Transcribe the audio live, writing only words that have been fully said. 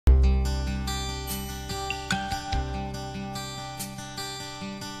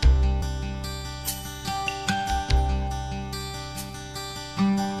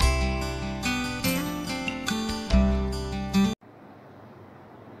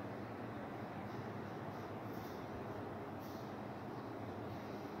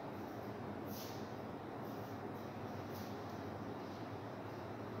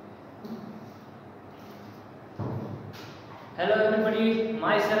Hello everybody,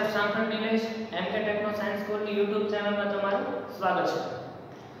 myself Sankhar Nilesh, MK TECHNO Science School ની YouTube channel માં તમારું સ્વાગત છે.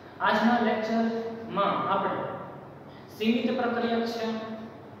 આજના લેક્ચર માં આપણે સીમિત પ્રક્રિયક છે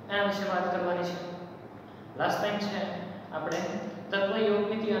એના વિશે વાત કરવાની છે. લાસ્ટ ટાઈમ છે આપણે તત્વ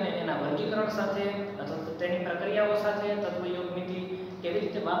યોગમિતિ અને એના વર્ગીકરણ સાથે અથવા તેની પ્રક્રિયાઓ સાથે તત્વ યોગમિતિ કેવી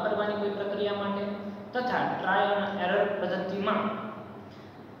રીતે વાપરવાની કોઈ પ્રક્રિયા માટે તથા ટ્રાયલ અને એરર પદ્ધતિમાં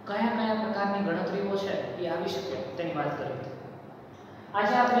કયા કયા પ્રકારની ગણતરીઓ છે એ આવી શકે તેની વાત કરી.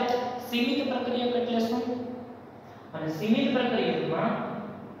 આજે આપણે સીમિત પ્રક્રિયક એટલે શું અને સીમિત પ્રક્રિયકમાં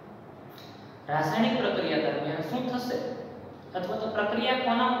રાસાયણિક પ્રક્રિયા દરમિયાન શું થશે અથવા તો પ્રક્રિયા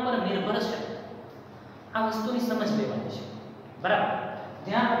કોના ઉપર નિર્ભર છે આ વસ્તુની સમજ લેવાની છે. બરાબર,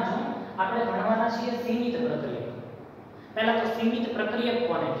 ધ્યાન રાખજો, આપણે ભણવાના છીએ સીમિત પ્રક્રિયક. પહેલા તો સીમિત પ્રક્રિયક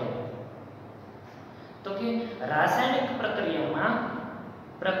કોને કહેવાય? તો કે રાસાયણિક પ્રક્રિયામાં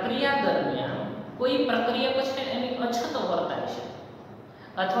પ્રક્રિયા દરમિયાન કોઈ પ્રક્રિયક છે એની અછત વર્તાય છે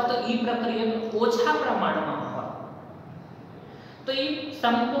અથવા તો ઈ પ્રક્રિયક ઓછા પ્રમાણમાં હોય તો ઈ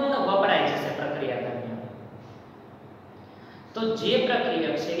સંપૂર્ણ વપરાય જશે પ્રક્રિયા દરમિયાન. તો જે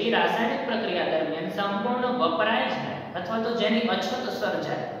પ્રક્રિયક છે એ રાસાયણિક પ્રક્રિયા દરમિયાન સંપૂર્ણ વપરાય છે અથવા તો જેની અછત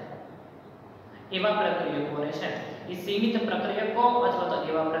સર્જાય એવા પ્રક્રિયકોને છે એ સીમિત પ્રક્રિયકો અથવા તો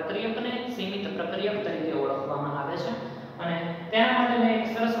એવા પ્રક્રિયકને સીમિત પ્રક્રિયક તરીકે ઓળખવામાં આવે છે. અને તેના માટે મેં એક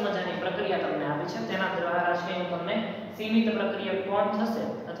સરસ મજાની પ્રક્રિયા તમને આપી છે. તેના દ્વારા છે હું તમને સીમિત પ્રક્રિયક કોણ થશે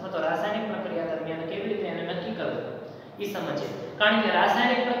અથવા તો રાસાયણિક પ્રક્રિયા દરમિયાન કેવી રીતે એને નક્કી કરવું એ સમજીએ. કારણ કે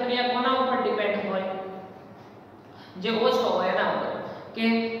રાસાયણિક પ્રક્રિયા કોના ઉપર ડિપેન્ડ હોય? જે ઓછો હોય એના ઉપર. કે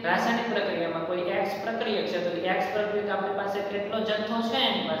રાસાયણિક પ્રક્રિયામાં કોઈ X પ્રક્રિયક છે તો X પ્રક્રિયક આપણી પાસે કેટલો જથ્થો છે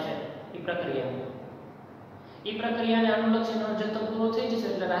એની પાસે એ પ્રક્રિયાને અનુલક્ષીનો જથ્થો પૂરો થઈ જશે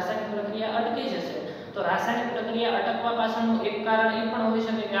એટલે રાસાયણિક પ્રક્રિયા અટકી જશે. તો રાસાયણિક પ્રક્રિયા અટકવા પાછળનું એક કારણ એ પણ હોઈ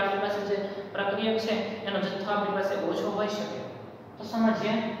શકે કે આપણી પાસે જે પ્રક્રિયક છે એનો જથ્થો આપણી પાસે ઓછો હોઈ શકે. તો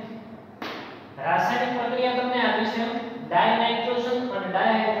સમજીએ. રાસાયણિક પ્રક્રિયા તમને આપી છે ડાયનાઇટ્રોજન અને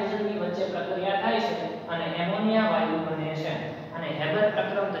ડાયહાઇડ્રોજનની વચ્ચે પ્રક્રિયા થાય છે અને એમોનિયા વાયુ બને છે અને હેબર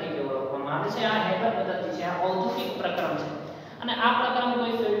પ્રક્રમ તરીકે ઓળખવામાં આવે છે. આ હેબર પદ્ધતિ છે, આ ઔદ્યોગિક પ્રક્રમ છે અને આ પ્રક્રમ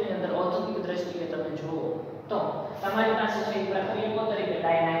કોઈ ફિલ્ડની અંદર ઔદ્યોગિક દ્રષ્ટિએ તમે જુઓ તો તમારી પાસે છે પ્રક્રિયકો તરીકે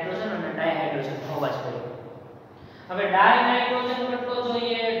ડાયનાઇટ્રોજન અને ડાયહાઇડ્રોજન હોવા જ જોઈએ. હવે ડાયનાઇટ્રોજન કેટલો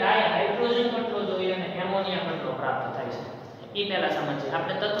જોઈએ, ડાયહાઇડ્રોજન કેટલો જોઈએ અને એમોનિયા કેટલો પ્રાપ્ત થાય છે એ પહેલા સમજીએ.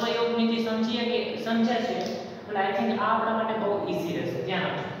 આપણે તત્વ યોગમિતિ સમજ્યા છે એટલે આઈ થિંક આ આપણા માટે બહુ ઈઝી રહેશે. ધ્યાન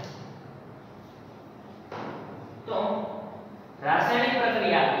આપજો. તો રાસાયણિક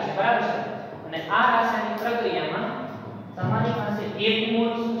પ્રક્રિયા આપી છે, બરાબર છે, અને આ રાસાયણિક પ્રક્રિયામાં તમારી પાસે 1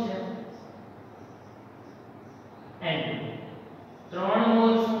 મોલ શું છે N2, 3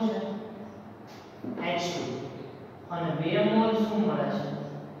 મોલ શું છે H2 અને 2 મોલ શું મળે છે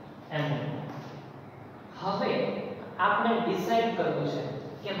એમોનિયા. હવે આપણે ડિસાઈડ કરવું છે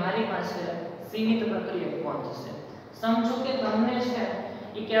કે મારી પાસે સીમિત પ્રક્રિયક કોણ થશે. સમજો કે તમને છે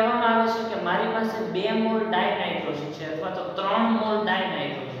એ કહેવામાં આવે છે કે મારી પાસે 2 મોલ ડાયનાઇટ્રોજન છે અથવા તો 3 મોલ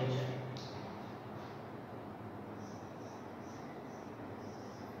ડાયનાઇટ્રોજન છે.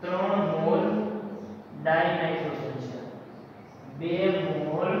 3 મોલ ડાયનાઇટ્રોજન છે, 2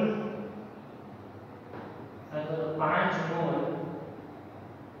 મોલ અથવા 5 મોલ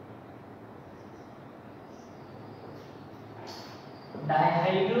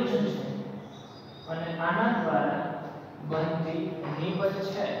ડાયહાઇડ્રોજન છે અને આના દ્વારા બનતી નિપજ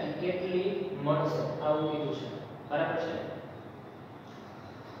છે એ કેટલી મળશે આવું કીધું છે, બરાબર છે.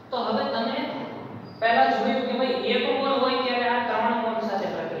 તો હવે તમે પહેલા જોયું કે ભાઈ 1 મોલ હોય ત્યારે આ 3 મોલ સાથે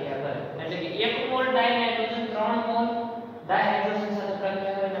પ્રક્રિયા કરે એટલે કે 1 મોલ ડાયનાઇટ્રોજન 3 મોલ ડાયહાઇડ્રોજન સાથે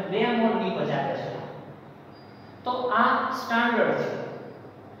પ્રક્રિયા કરે અને 2 મોલ નિપજ આપે છે. તો આ સ્ટાન્ડર્ડ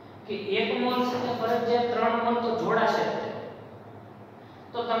છે કે 1 મોલ સાથે ફરજિયાત 3 મોલ તો જોડાશે.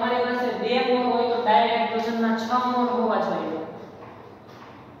 તો તમારી પાસે 2 મોલ હોય તો ડાયહાઇડ્રોજનના 6 મોલ હોવા જોઈએ,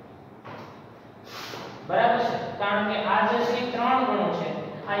 બરાબર છે. કારણ કે આ જે છે 3 ગણો છે,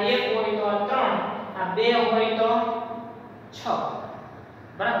 આ 1 હોય તો આ 3, આ 2 હોય તો 6,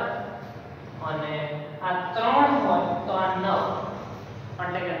 બરાબર, અને આ 3 હોય તો આ 9,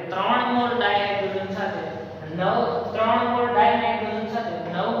 એટલે કે 3 મોલ ડાયહાઇડ્રોજન સાથે 3 મોલ ડાયનાઇટ્રોજન સાથે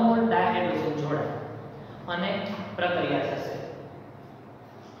 9 મોલ ડાયહાઇડ્રોજન જોડાય અને પ્રક્રિયા થશે.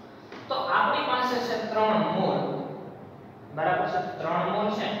 તો આપણી પાસે છે 3 મોલ, બરાબર છે. 3 મોલ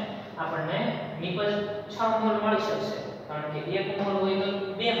છે, આપણને નિપજ 6 મોલ મળી શકશે કારણ કે 1 મોલ હોય તો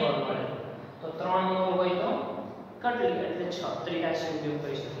 2 મોલ મળે, તો 3 મોલ હોય તો કેટલી એટલે 6 ત્રિરાશી ઉપયોગ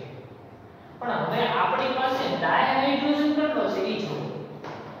કરી શકીએ. પણ હવે આપણી પાસે ડાયહાઇડ્રોજન કેટલો છે એ જુઓ.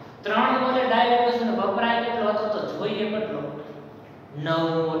 3 મોલ ડાયહાઇડ્રોજન વપરાય કેટલો અથવા તો જોઈએ કેટલો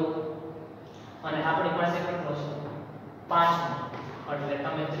 9 મોલ અને આપણી પાસે કેટલો છે 5 એટલે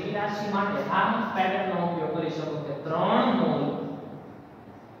તમે ત્રિરાશિ માટે આ પેટર્નનો ઉપયોગ કરી શકો કે 3 mall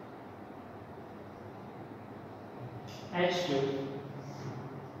H2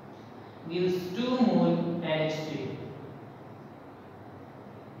 gives 2 mole NH3.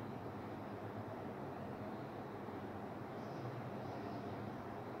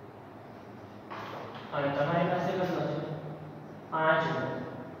 અને તમારી પાસે કેટલો છે 5 મોલ.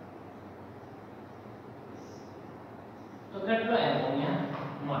 તો કેટલો એમોનિયા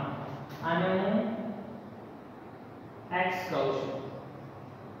મળે? આને હું x કહું છું.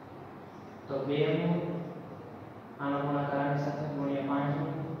 તો 2 મોલ આનો ગુણાકાર આની સાથે ગુણ્યા 5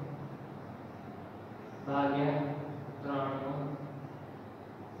 મોલ ભાગ્યા 3 મોલ.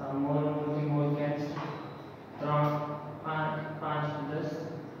 તો મોલ મોલથી મોલ કેન્સલ 3 5 5 10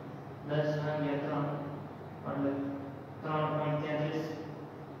 10 ભાગ્યા 3 એટલે 3.33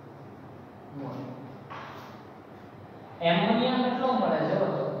 મોલ. એમોનિયા કેટલો મળે જો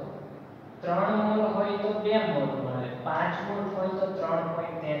તો 3 મોલ હોય તો 2 મોલ મળે, 5 મોલ હોય તો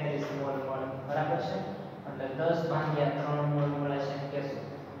 3.33 મોલ મળે. બરાબર છે? એટલે 10 ભાગ્યા 3 મોલ મળે છે એમ કહેશું.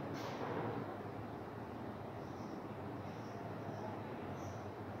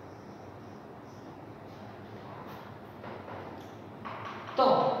 તો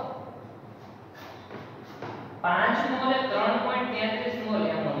 5 મોલે 3.33 મોલ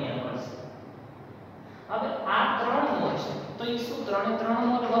એમોનિયા મળશે. હવે આ 3 મોલ છે તો એ શું 3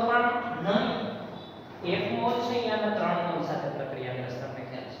 મોલ વપરાણ નહીં. 1 મોલ છે એ આના 3 મોલ સાથે પ્રક્રિયા કરશે. તમને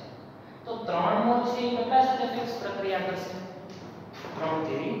ખ્યાલ છે? તો 3 મોલ છે એ કેટલા સાથે ફિક્સ પ્રક્રિયા કરશે? 3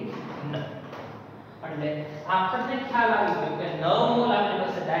 થી 9. એટલે આપણને ખ્યાલ આવી ગયો કે 9 મોલ આપણી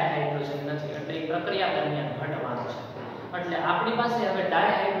પાસે ડાયહાઇડ્રોજન નથી એટલે એ પ્રક્રિયા દરમિયાન ઘટવાનું છે. એટલે આપણી પાસે હવે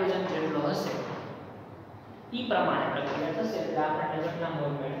ડાયહાઇડ્રોજન જેટલો હશે ઈ પ્રમાણે પ્રક્રિયા થશે એટલે આપણને કેટલા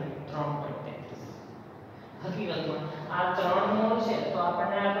મોલ મળે? 3.33. હકીકતમાં આ 3 મોલ છે તો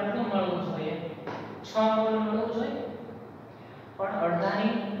આપણને આ કેટલું મળવું જોઈએ? 6 મોલ મળવું જોઈએ. પણ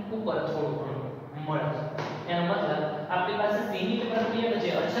અડધાની ઉપર થોડું ઘણું મળે છે. એનો મતલબ આપણી પાસે સીમિત પ્રક્રિયા જે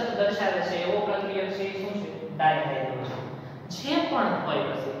અછત દર્શાવે છે એવો પ્રક્રિયા છે એ શું છે? ડાયહાઇડ્રોજન. જે પણ હોય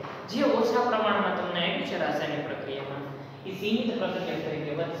પછી જે ઓછા પ્રમાણમાં તમને આપ્યું છે રાસાયણિક પ્રક્રિયામાં એ સીમિત પ્રક્રિયા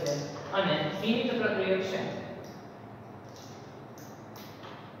તરીકે વધશે અને સીમિત પ્રક્રિયા છે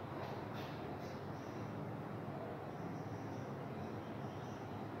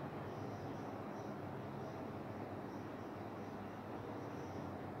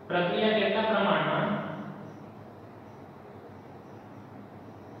પ્રક્રિયા કેટલા પ્રમાણમાં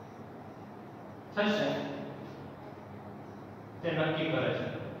થશે તે નક્કી કરે છે.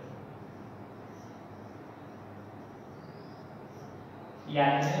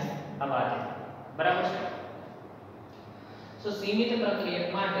 યાદ છે આ વાત? બરાબર છે? સો સીમિત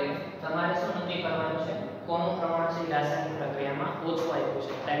પ્રક્રિયા માટે તમારે શું નક્કી કરવાનું છે? કોનું પ્રમાણ છે રાસાયણિક પ્રક્રિયામાં ઓછું આવ્યું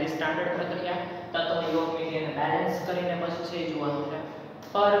છે. એટલે સ્ટાન્ડર્ડ પ્રક્રિયા તત્વ યોગ મીડિયન બેલેન્સ કરીને પછી છે જોવાનું છે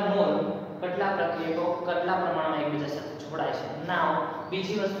પર મોલ કેટલા પ્રક્રિયકો કેટલા પ્રમાણમાં એકબીજા સાથે જોડાય છે. નાઉ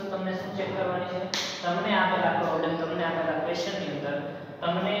બીજી વસ્તુ તમને શું ચેક કરવાની છે? તમને આપેલા પ્રોબ્લેમ તમને આપેલા ક્વેશ્ચનની અંદર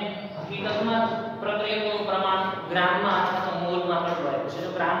તમને હકીકતમાં પ્રક્રિયકોનું પ્રમાણ ગ્રામમાં અથવા તો મોલમાં કેટલું આવ્યું છે.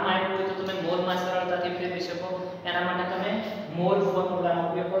 જો ગ્રામમાં આવ્યું હોય તો તમે મોલમાં સરળતાથી ફેરવી શકો. એના માટે તમે મોલ ફોર્મ્યુલાનો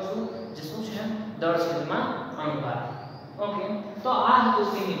ઉપયોગ કરશો જે શું છે? દળ છેદમાં અણુભાર. ઓકે, તો આ હતું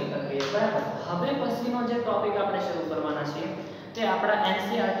સીમિત પ્રક્રિયા. બરાબર. હવે પછીનો જે ટોપિક આપણે શરૂ કરવાના છીએ તે આપણા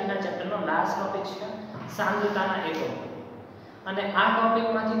એનસીઈઆરટી ના ચેપ્ટરનો લાસ્ટ ટોપિક છે સાંદ્રતાના એકમો. અને આ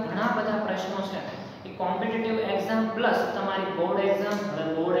ટોપિકમાંથી ઘણા બધા પ્રશ્નો છે એ કોમ્પિટિટિવ એક્ઝામ પ્લસ તમારી બોર્ડ એક્ઝામ. હવે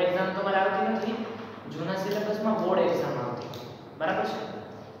બોર્ડ એક્ઝામ તમારે આવતી નથી, જૂના સિલેબસમાં બોર્ડ એક્ઝામ આવતી. બરાબર છે?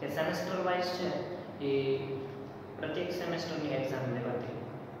 કે સેમેસ્ટર વાઇઝ છે એ પ્રત્યેક સેમેસ્ટરની એક્ઝામ લેવાતી.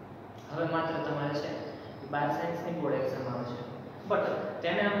 હવે માત્ર તમારે છે 12 સાયન્સની બોર્ડ એક્ઝામ આવે છે. બટ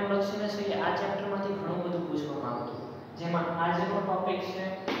તેને અનુલક્ષીને છે આ ચેપ્ટરમાંથી ઘણું બધું પૂછવામાં આવતું. જેમાં આજનો ટોપિક છે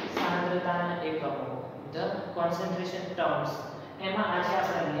સાંદ્રતાના એકમો, ધ કોન્સન્ટ્રેશન ટર્મ્સ. એમાં આજે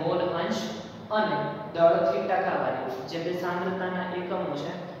આપણે મોલ અંશ અને દળથી ટકાવારી જે બે સાંદ્રતાના એકમો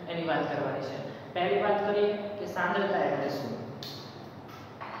છે એની વાત કરવાની છે. પહેલી વાત કરીએ કે સાંદ્રતા એટલે શું?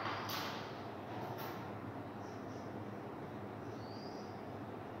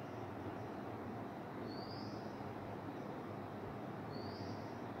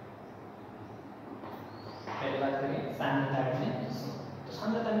 પહેલી વાત કરીએ સાંદ્રતા એટલે શું? તો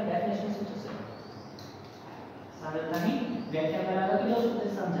સાંદ્રતાની ડેફિનેશન શું થશે? સાંદ્રતાની વ્યાખ્યા પહેલા લખી દઉં છું તે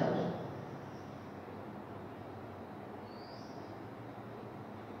સમજાવું.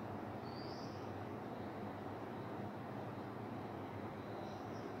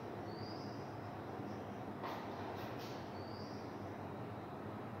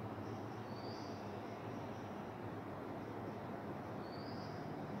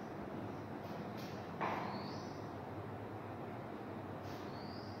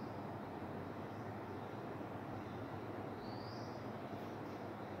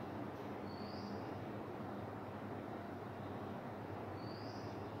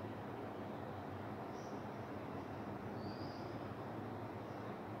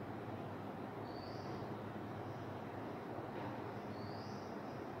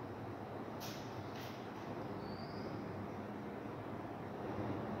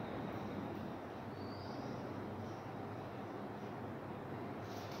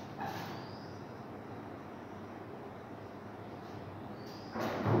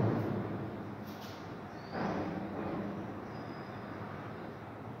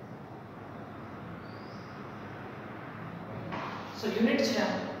 સો યુનિટ છે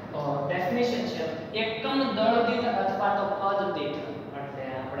ડેફિનેશન છે એકમ દળ દીઠ અથવા તો પદ દીઠ, એટલે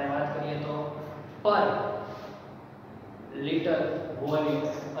આપણે વાત કરીએ તો પર લિટર વોલ્યુમ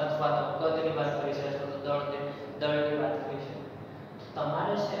અથવા તો કદની વાત કરી છે અથવા તો દળની વાત કરી છે.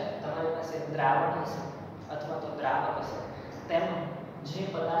 તમારે છે તમારી પાસે દ્રાવણ હશે અથવા તો દ્રાવક હશે, તેમાં જે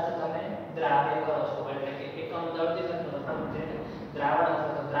પદાર્થ તમે દ્રાવ્ય કરો છો એટલે કે એકમ દળ દીઠ અથવા તો દ્રાવણ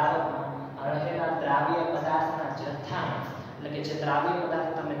અથવા તો દ્રાવકમાં રહેલા દ્રાવ્ય પદાર્થના જથ્થામાં, એટલે કે જે દ્રાવ્ય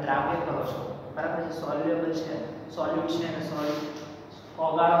પદાર્થ તમે દ્રાવ્ય કરો છો, બરાબર છે, સોલ્યુબલ છે, સોલ્યુટ છે અને સોલ્યુટ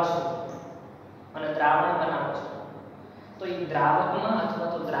ઓગાળો છો અને દ્રાવણ બનાવો છો, તો એ દ્રાવકમાં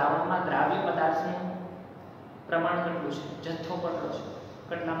અથવા તો દ્રાવણમાં દ્રાવ્ય પદાર્થનું પ્રમાણ કેટલું છે, જથ્થો કેટલો છે,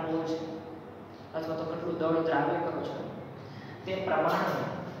 કેટલા મોલ છે અથવા તો કેટલું દળ દ્રાવ્ય કરો છો, તે પ્રમાણને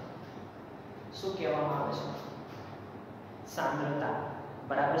શું કહેવામાં આવે છે? સાંદ્રતા.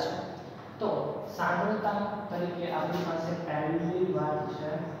 બરાબર છે. તો સાંદ્રતા તરીકે આપણી પાસે પહેલી વાત છે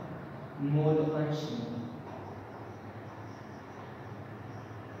મોલ અંશની.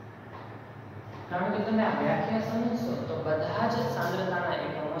 કારણ કે તમે આ વ્યાખ્યા સમજશો તો બધા જ સાંદ્રતાના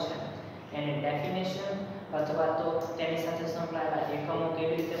એકમો છે એની ડેફિનેશન અથવા તો તેની સાથે સંકળાયેલા એકમો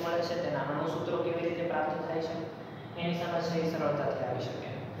કેવી રીતે મળે છે, તેના અણુસૂત્રો કેવી રીતે પ્રાપ્ત થાય છે, એની સમજ છે એ સરળતાથી આવી શકે.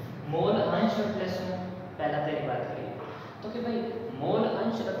 મોલ અંશ એટલે શું? પહેલા તેની વાત કરીએ તો કે ભાઈ મોલ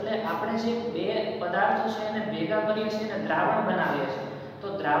અંશ એટલે આપણે જે બે પદાર્થો છે એને ભેગા કરીએ છીએ અને દ્રાવણ બનાવીએ છીએ, તો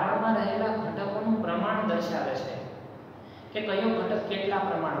દ્રાવણમાં રહેલા ઘટકોનું પ્રમાણ દર્શાવે છે કે કયો ઘટક કેટલા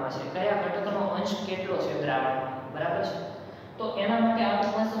પ્રમાણમાં છે, કયા ઘટકનો અંશ કેટલો છે દ્રાવણમાં. બરાબર છે. તો એના માટે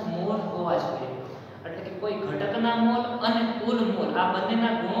આપણી પાસે મોલ હોવા જોઈએ, એટલે કે કોઈ ઘટકના મોલ અને કુલ મોલ આ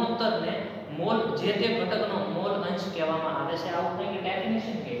બંનેના ગુણોત્તરને મોલ જે તે ઘટકનો મોલ અંશ કહેવામાં આવે છે. આવું કંઈક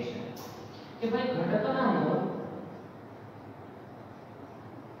ડેફિનેશન કહે છે કે ભાઈ ઘટકના મોલ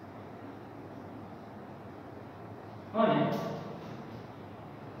અને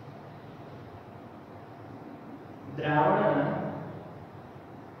દ્રાવણના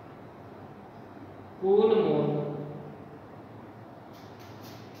કુલ મોલ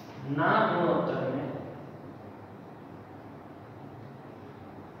ના ગુણોત્તરને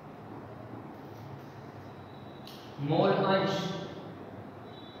મોલ અંશ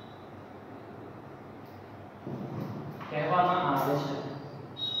કહેવામાં આવે છે.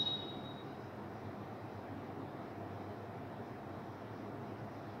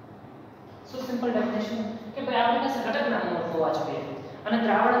 શું સિમ્પલ ડેફિનેશન કે ભાઈ આપણી પાસે ઘટકના મોલ હોવા જોઈએ અને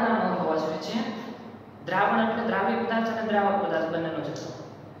દ્રાવણના મોલ હોવા જોઈએ. છે દ્રાવણ એટલે દ્રાવ્ય પદાર્થ અને દ્રાવક પદાર્થ બંનેનો જથ્થો.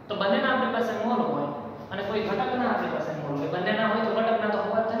 તો બંનેના આપણી પાસે મોલ હોય અને કોઈ ઘટકના આપણી પાસે મોલ હોય, બંનેના હોય તો ઘટકના તો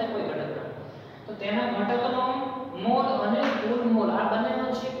હોવા જ ને કોઈ ઘટકના, તો તેના ઘટકનો મોલ અને કુલ મોલ આ બંનેનો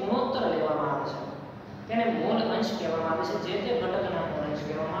જે ગુણોત્તર લેવામાં આવે છે તેને મોલ અંશ કહેવામાં આવે છે, જે તે ઘટકના મોલ અંશ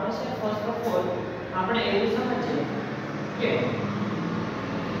કહેવામાં આવે છે. ફર્સ્ટ ઓફ ઓલ આપણે એવું સમજીએ કે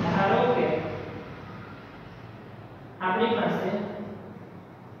ધારો કે આપણી પાસે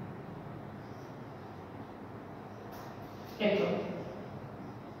એક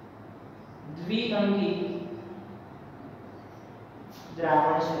દ્વિઅંગી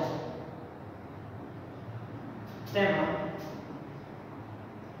દ્રાવણ છે, તેમાં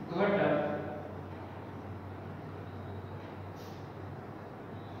ઘટક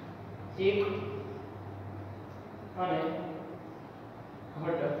એક અને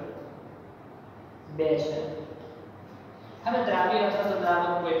ઘટક બે છે. હવે દ્રાવ્ય અથવા તો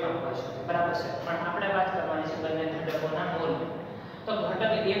દ્રાવક કોઈ પણ હોઈ શકે, બરાબર છે, પણ આપણે વાત કરવાની છે બંને ઘટકોના મોલ. તો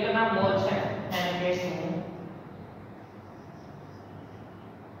ઘટક એકના મોલ છે એને કહીશું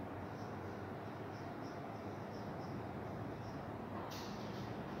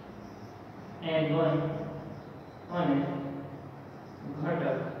N1 અને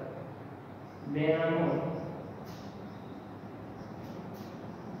ઘટક બેના મોલ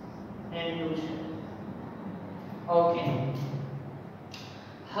N2 છે. ઓકે,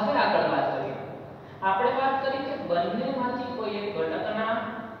 હવે આગળ વાત કરીએ. આપણે વાત કરી કે બંનેમાંથી કોઈ એક ઘટકના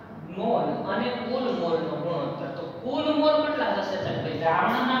મોલ અને કુલ મોલનો ગુણોત્તર. તો કુલ મોલ કેટલા થશે? તો ભાઈ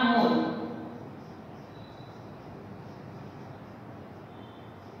દ્રાવણના મોલ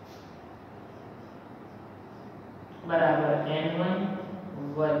બરાબર N1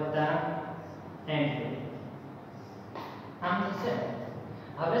 વત્તા N2 આમ થશે.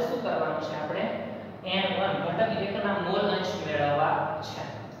 હવે શું કરવાનું છે? આપણે N1 ઘટક એકના મોલ અંશ મેળવવા છે.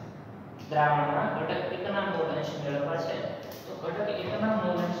 દ્રાવણમાં ઘટક એકના મોલ અંશ મેળવવા છે. તો ઘટક એકના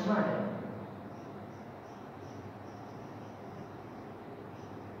મોલ અંશ માટે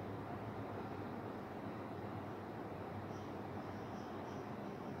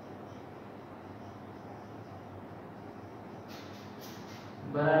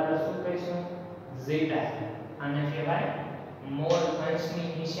બરાબર શું કહીશું? zeta. આને કહેવાય મોલ અંશની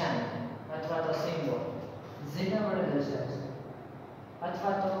નિશાની અથવા તો સિમ્બોલ ઝેટા વડે દર્શાવે છે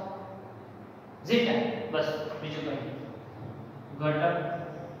અથવા તો ઝેટા, બસ બીજું કંઈ ઘટક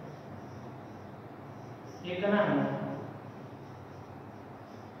એકના મોલ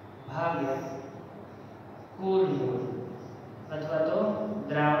ભાગ્યા કુલ મોલ અથવા તો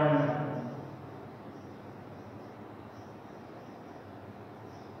દ્રાવણના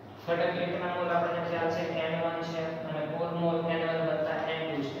ઘટક એકના મોલ આપણને ખ્યાલ છે કે n1 છે અને કુલ મોલ n1 વત્તા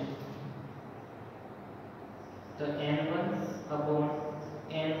n2 છે, તો n1 upon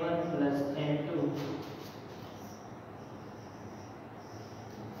n1 plus n2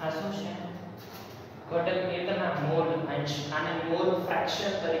 આ શું છે? ઘટક એકના મોલ અંશ. આને મોલ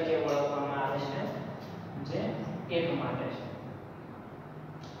ફ્રેક્શન તરીકે ઓળખવામાં આવે છે, જે એક માટે છે,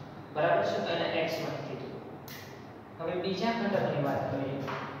 બરાબર છે? તો એને x માં કીધું. હવે બીજા ઘટકની વાત કરીએ.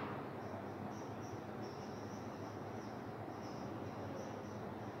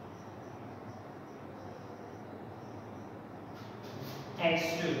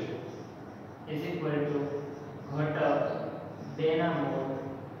 x2 is equal to ઘટક 2 ના મોલ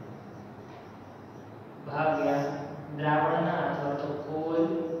ભાગ્યા દ્રાવણના અથવા તો કુલ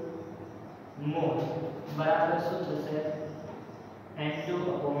મોલ બરાબર શું થશે? n2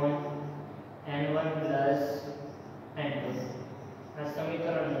 upon n1 plus n2. આ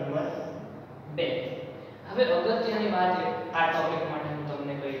સમીકરણ નંબર 2. હવે અગત્યની વાત આ ટોપિક માટે હું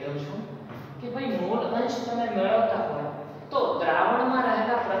તમને કહી દઉં છું કે ભાઈ મોલ અંશ તમે મેળવતા હોય તો દ્રાવણમાં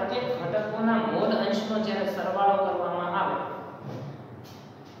રહેલા પ્રત્યેક ઘટકોના મોલ અંશનો જ્યારે સરવાળો કરવામાં આવે,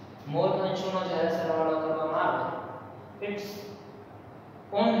 મોલ અંશનો જ્યારે સરવાળો કરવામાં આવે, ઇટ્સ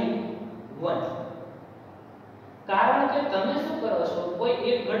ઓન્લી 1. કારણ કે તમે શું કરો છો, કોઈ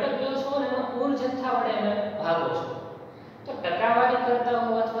એક ઘટક લો છો અને એનો કુલ જથ્થા વડે એને ભાગો છો. તો ટકાવારી કરતા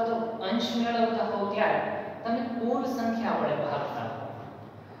હો અથવા તો અંશ મેળવતા હો ત્યારે તમે કુલ સંખ્યા વડે ભાગતા હો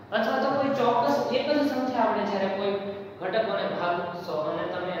અથવા તો કોઈ ચોક્કસ એક જ સંખ્યા વડે જ્યારે કોઈ ઘટકોને ભાગશો અને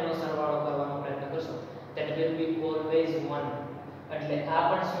તમે એનો સરવાળો કરવાનો પ્રયત્ન કરશો, that will be always 1. એટલે આ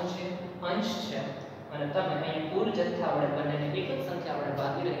પણ શું છે? અંશ છે અને તમે અહીં કુલ જથ્થા વડે બંનેને એક જ સંખ્યા વડે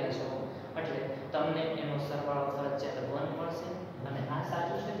ભાગી રહ્યા છો એટલે તમને એનો સરવાળો ફરજિયાત 1 મળશે. અને આ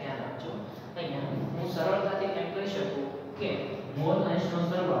સાચું છે, ધ્યાન રાખજો. અહીંયા હું સરળતાથી એમ કહી શકું કે મોલ અંશનો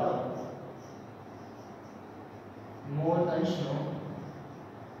સરવાળો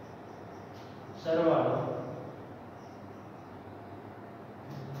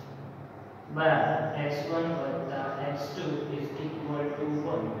બરાબર x1 x2 is equal to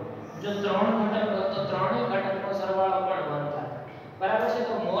 1. જો ત્રણ ઘટક હોય તો ત્રણેય ઘટકનો સરવાળો પણ 1 થાય, બરાબર છે?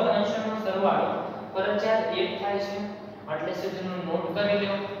 તો મોલ અંશનો સરવાળો ફરજિયાત 1 થાય છે. એટલે સુધીનો નોટ કરી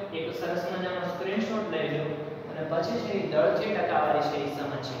લો, એક સરસ મજાનો સ્ક્રીનશોટ લઈ લો અને પછી છે એ દળથી ટકાવારી છે એ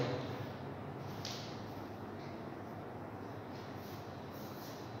સમજીએ.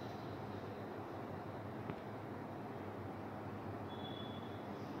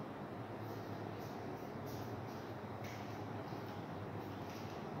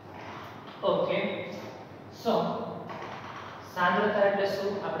 ઓકે, સો સાંદ્રતા એટલે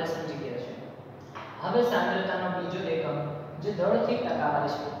શું આપણે સમજી ગયા છે. હવે સાંદ્રતાનો બીજો એકમ જે દળથી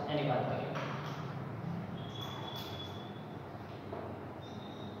ટકાવારી છે એની વાત કરીએ.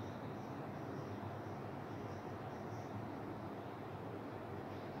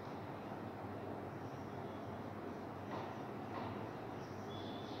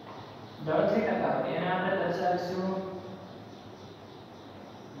 દળથી ટકાવારી એને આપણે દર્શાવીશું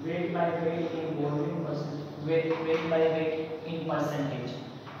weight by weight in volume versus weight by weight in percentage.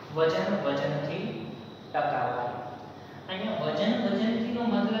 વજન વજનથી ટકાવારી. અહીંયા વજનથી નો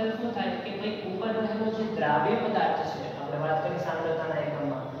મતલબ શું થાય કે ભાઈ ઉપર રહેલો જે દ્રાવ્ય પદાર્થ છે, આપણે વાત કરી સાંદ્રતાના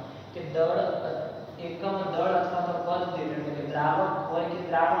એકમમાં કે દળ એકમ દળ અથવા તો કદ દીઠ એટલે કે દ્રાવક હોય કે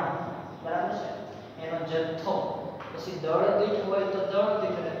દ્રાવણ, બરાબર છે, એનો જથ્થો, પછી દળ દીઠ હોય તો દળ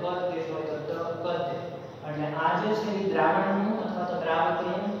દીઠ અને કદ દીઠ હોય તો કદ દીઠ. એટલે આ જે છે એ દ્રાવણનું અથવા તો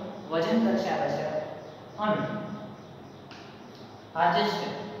દ્રાવકનું વજન દર્શાવે છે અને આ જે છે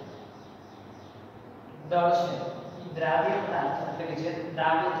દળ છે એ દ્રાવ્ય પદાર્થ એટલે કે જે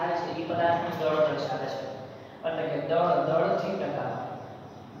દ્રાવ્ય થાય છે એ પદાર્થનું દળ દર્શાવે છે. એટલે કે દળથી ટકાવારી,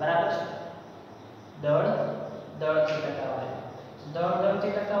 બરાબર છે? દળથી ટકાવારી.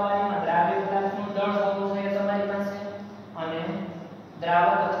 દળથી ટકાવારીમાં દ્રાવ્ય પદાર્થનું દળ હોવું જોઈએ તમારી પાસે અને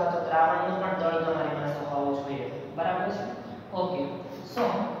દ્રાવક અથવા તો દ્રાવણનું પણ દળ તમારી પાસે હોવું જોઈએ, બરાબર છે? ઓકે, સો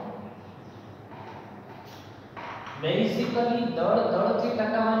બેઝિકલી દળથી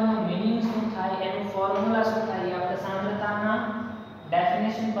ટકાવારીનો મીનિંગ શું થાય, એનું ફોર્મ્યુલા શું થાય એ આપણે સાંદ્રતાના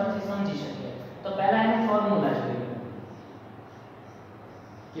ડેફિનેશન પરથી સમજી શકીએ. તો પહેલા એનું ફોર્મ્યુલા જોઈએ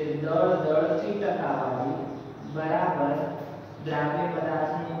કે દળથી ટકાવારી બરાબર દ્રાવ્ય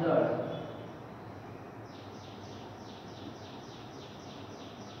પદાર્થનું દળ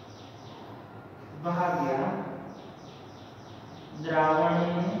ભાગ્યા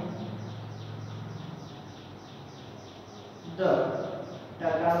દ્રાવણનું દળ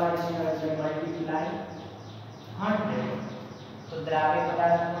ટકાવારી છે એટલે મલ્ટીપ્લાય 100 તો દ્રાવ્ય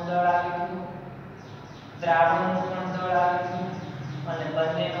પદાર્થનું દળ આવી ગયું, દ્રાવણનું પણ દળ આવી ગયું અને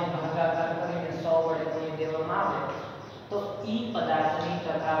બંનેનો ભાગાકાર કરીને 100 વડે ગુણી દેવામાં આવે તો ઈ પદાર્થની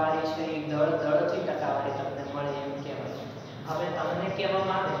ટકાવારી છે એ દળથી ટકાવારી તમને મળે એમ કહેવાય. હવે તમને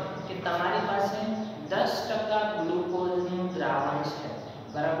કહેવામાં આવે કે તમારી પાસે 10% ગ્લુકોઝનું દ્રાવણ છે,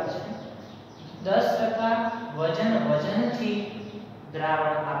 બરાબર છે, 10% વજનથી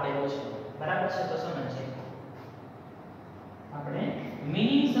દ્રાવણ આપેલું છે, બરાબર છે. તો સમજીએ, આપણે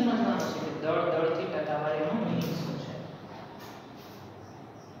મીનિંગ સમજવાનું છે કે દળથી ટકાવારીનો મીનિંગ શું છે.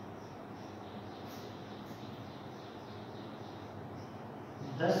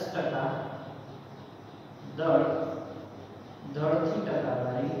 દળથી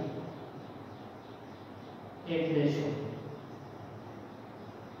ટકાવારી એટલે શું?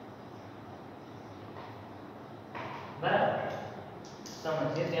 બરાબર,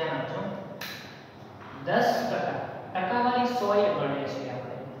 સમજીએ, ધ્યાન આપજો. 10% ટકાવારી 100 એ ગણે છે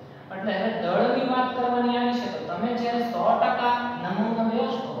આપણે, એટલે હવે દળની વાત કરવાની આવી છે તો તમે જ્યારે 100% નમૂનો લ્યો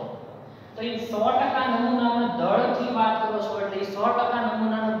છો તો એ 100% નમૂનાના દળથી વાત કરો છો એટલે એ 100%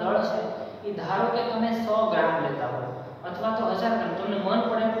 નમૂનાનું દળ છે એ ધારો કે તમે 100 ગ્રામ લેતા હો અથવા તો 1000 ગ્રામ, તમને મન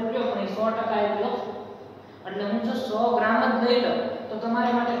પડે એટલું લ્યો પણ એ 100% એ લ્યો. એટલે હું જો 100 ગ્રામ જ લઈ લઉં તો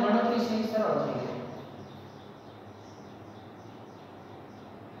તમારા માટે ગણતરી છે સરળ થઈ જાય.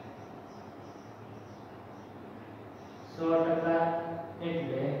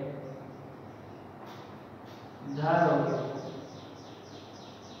 એટલે ધારો કે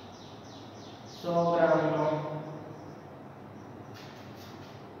 100 ગ્રામનો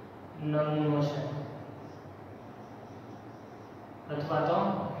નમૂનો છે અથવા તો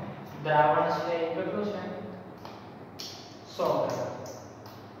દ્રાવણ છે એ કેટલું છે 100 ગ્રામ.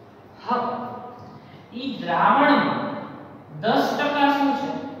 હવે ઈ દ્રાવણમાં 10% શું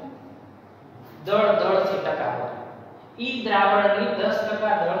છે? દળથી ટકાવારી. ઈ દ્રાવણની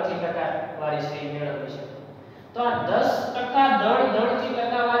 10% દળથી ટકાવારી છે એ મેળવવી છે. તો આ 10% દળથી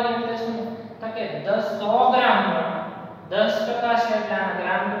ટકાવારી એટલે શું? તો કે 100 ગ્રામમાં 10% છે એટલે આના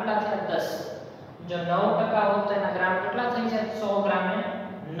ગ્રામ કેટલા થયા? 10. જો 9% હોત તો એના ગ્રામ કેટલા થઈ જાય? 100 ગ્રામે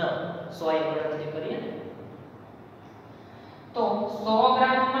 9. 100 એ ગણતરી કરીએ ને તો 100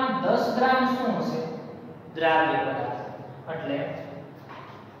 ગ્રામમાં 10 ગ્રામ શું હશે? દ્રાવ્ય પદાર્થ. એટલે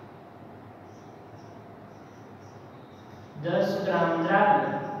 10 ગ્રામ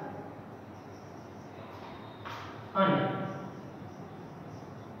દ્રાવ્ય અને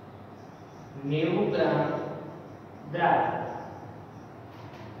 90 ગ્રામ દ્રાવ્ય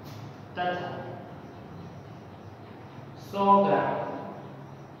તથા 100 ગ્રામ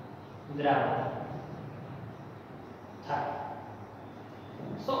દ્રાવ્ય થાય.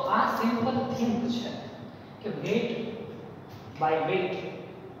 સો આ સિમ્પલ થિંક છે કે wet by wet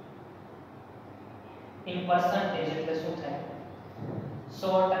in percentage એટલે શું થાય?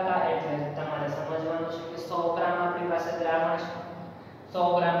 100% એટલે તમારે સમજવાનું છે કે 100 ગ્રામ આપણી પાસે દ્રાવણ છે, 100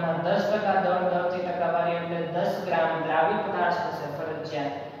 ગ્રામમાં 10% દળથી ટકાવારી એટલે 10 ગ્રામ દ્રાવ્ય પદાર્થ હશે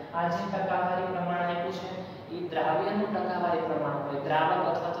ફરજિયાત. આ જે ટકાવારી પ્રમાણ આપ્યું છે એ દ્રાવ્યનું ટકાવારી પ્રમાણ હોય, દ્રાવક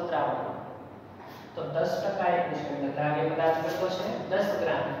અથવા તો દ્રાવણ. તો 10% આપ્યું છે એટલે દ્રાવ્ય પદાર્થ કેટલો છે? 10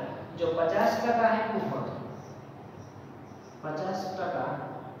 ગ્રામ. જો 50% આપ્યું હોત 50%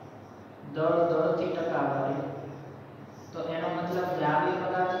 દળથી ટકાવારી તો એનો મતલબ દ્રાવ્ય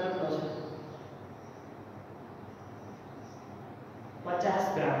પદાર્થ કેટલો છે? 50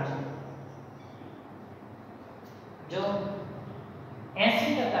 ગ્રામ છે. જો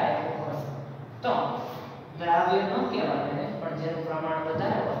 80% આપ્યું હોય તો દ્રાવ્ય ન કહેવાય એને, પણ જેનું પ્રમાણ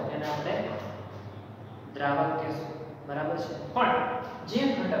વધારે હોય એને આપણે દ્રાવક કહેશું, બરાબર છે. પણ જે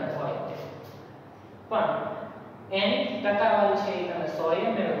ઘટક હોય પણ એની ટકાવારી છે એ તમે 100 એ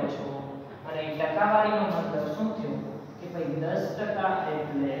મેળવો છો અને એ ટકાવારીનો મતલબ શું થયો કે ભાઈ 10%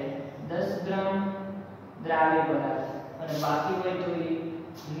 એટલે 10 ગ્રામ દ્રાવ્ય પદાર્થ અને બાકી હોય તો એ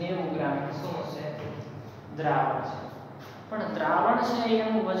 90 ગ્રામ શું હશે? દ્રાવણ છે. પણ દ્રાવણ છે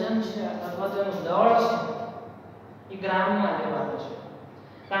એનું વજન છે અથવા તો એનું દળ છે એ ગ્રામમાં લેવાનું છે,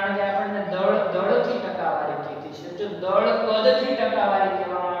 કારણ કે આપણને દળથી ટકાવારી કીધી છે. જો દળ કદથી ટકાવારી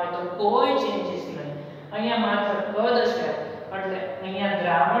કહેવામાં આવે તો કોઈ ચેન્જીસ નહીં. અહીંયા માત્ર કદ છે એટલે અહીંયા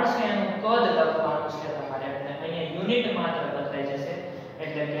દ્રાવણ છે એનું કદ લખવાનું છે તમારે, એટલે અહીંયા યુનિટ માત્ર બદલાઈ જશે.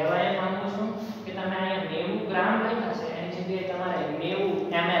 એટલે કહેવાય એમ માંગુ છું કે તમે અહીંયા 90 ગ્રામ લખ્યા છે એની જગ્યાએ તમારે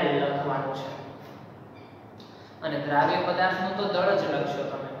 90 ml લખવાનું છે. અને દ્રાવ્ય પદાર્થનું તો દળ જ લખશો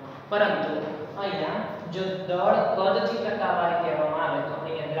તમે, પરંતુ અહીંયા જો દળ કદથી ટકાવારી કહેવામાં આવે તો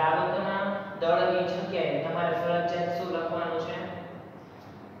અહીંયા દ્રાવકના દળની જગ્યાએ તમારે ફરજિયાત શું લખવાનું છે?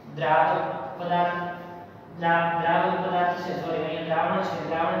 દ્રાવક પદાર્થ છે, સોરી અહીંયા દ્રાવણ છે,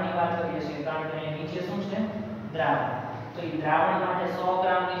 દ્રાવણની વાત કરીએ છીએ કારણ કે અહીંયા નીચે શું છે? દ્રાવણ. તો એ દ્રાવણ માટે 100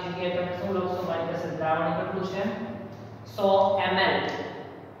 ગ્રામની જગ્યાએ તમે શું લખશો? મારી પાસે દ્રાવણ કેટલું છે? 100 ml.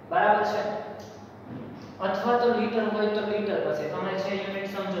 બરાબર છે? અથવા તો લીટર હોય તો લીટર, પછી તમે છે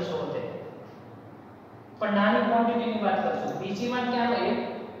યુનિટ સમજો છો તે, પણ નાની ક્વોન્ટિટીની વાત કરશું. બીજી વાત ક્યાં હોય?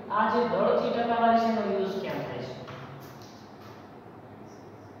 આ જે દળથી ટકાવારી છે એનો યુઝ ક્યાં થાય છે?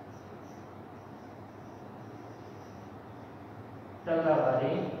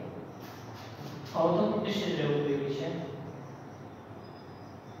 ટકાવારી ઔદ્યોગિક ક્ષેત્રે ઉપયોગી છે.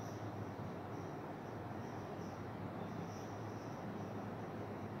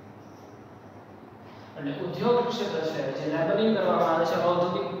 એટલે ઉદ્યોગ ક્ષેત્ર છે જે લેબલિંગ કરવામાં આવે છે,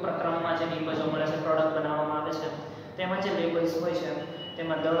 ઔદ્યોગિક પ્રક્રમમાં જે નિપજો મળે છે, પ્રોડક્ટ બનાવવામાં આવે છે, તેમાં જે લેબલ્સ હોય છે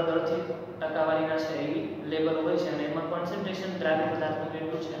તેમાં દળથી ટકાવારીના છે એ લેબલ હોય છે અને એમાં કોન્સન્ટ્રેશન દ્રાવ્ય પદાર્થનું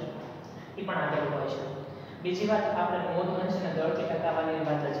કેટલું છે એ પણ આગળ હોય છે. બીજી વાત આપણે મોલ અંશ અને દળથી ટકાવારીની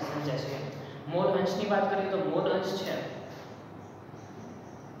વાત હજી સમજ્યા છે. મોલ અંશની વાત કરીએ તો મોલ અંશ છે,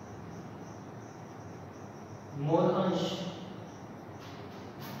 મોલ અંશ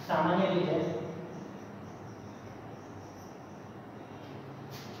સામાન્ય રીતે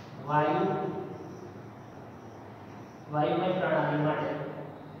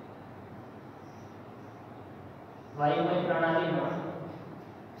વાયુમય પ્રણાલીમાં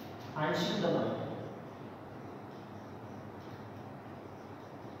આંશિક દબાણ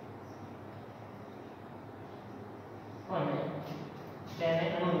અને તેને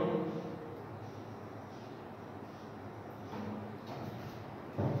અનુરૂપ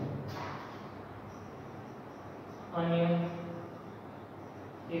અન્ય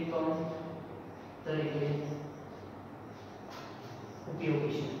એકમ તરીકે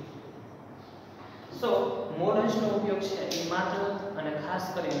ઉપયોગી છે. સો મોલ અંશનો ઉપયોગ છે એ માત્ર અને ખાસ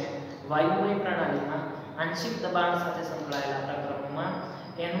કરીને વાયુમય પ્રણાલીમાં આંશિક દબાણ સાથે સંકળાયેલા પ્રક્રમોમાં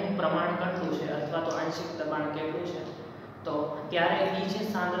એનું પ્રમાણ કેટલું છે અથવા તો આંશિક દબાણ કેટલું છે તો ત્યારે એ જે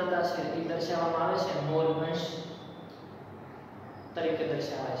સાંદ્રતા છે એ દર્શાવવામાં આવે છે મોલ અંશ તરીકે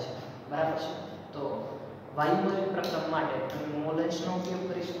દર્શાવાય છે. બરાબર છે? તો વાયુમય પ્રક્રમ માટે તમે મોલ અંશનો ઉપયોગ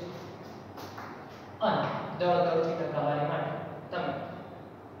કરીશું અને દળથી ટકાવારી માટે તમે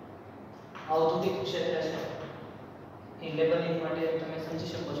ઔદ્યોગિક ક્ષેત્ર છે એ લેબલિંગ માટે તમે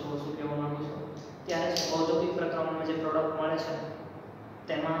સમજી શકો છો શું કહેવા માંગુ છું. ત્યારે ઔદ્યોગિક પ્રક્રમમાં જે પ્રોડક્ટ મળે છે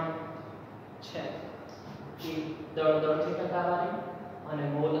તેમાં છે કે દળથી ટકાવારી અને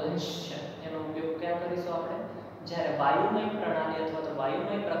મોલ અંશ છે એનો ઉપયોગ ક્યાં કરીશું આપણે? જ્યારે વાયુમય પ્રણાલી અથવા તો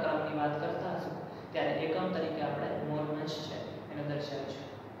વાયુમય પ્રક્રમની વાત કરતા હશું ત્યારે એકમ તરીકે આપણે મોલ અંશ છે એને દર્શાવીશું.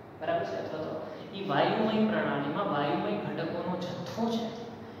 બરાબર છે? અથવા તો એ વાયુમય પ્રણાલીમાં વાયુમય ઘટકોનો જથ્થો છે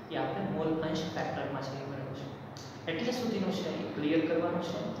એ આપણે મોલ અંશ ફેક્ટરમાં છે એ કરવું છે. એટલે સુધીનું છે એ ક્લિયર કરવાનું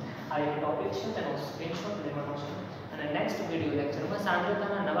છે. આ એક ટોપિક છે, તેનો સ્ક્રીનશોટ લેવાનો છે અને નેક્સ્ટ વિડિયો લેક્ચરમાં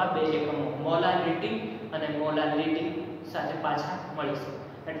સાંદ્રતાના નવા બે એકમો મોલારિટી અને મોલાલિટી સાથે પાછા મળીશું.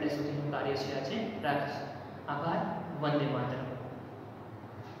 એટલે સુધીનું કાર્ય છે આજે રાખીશું. આભાર. વંદે માતરમ.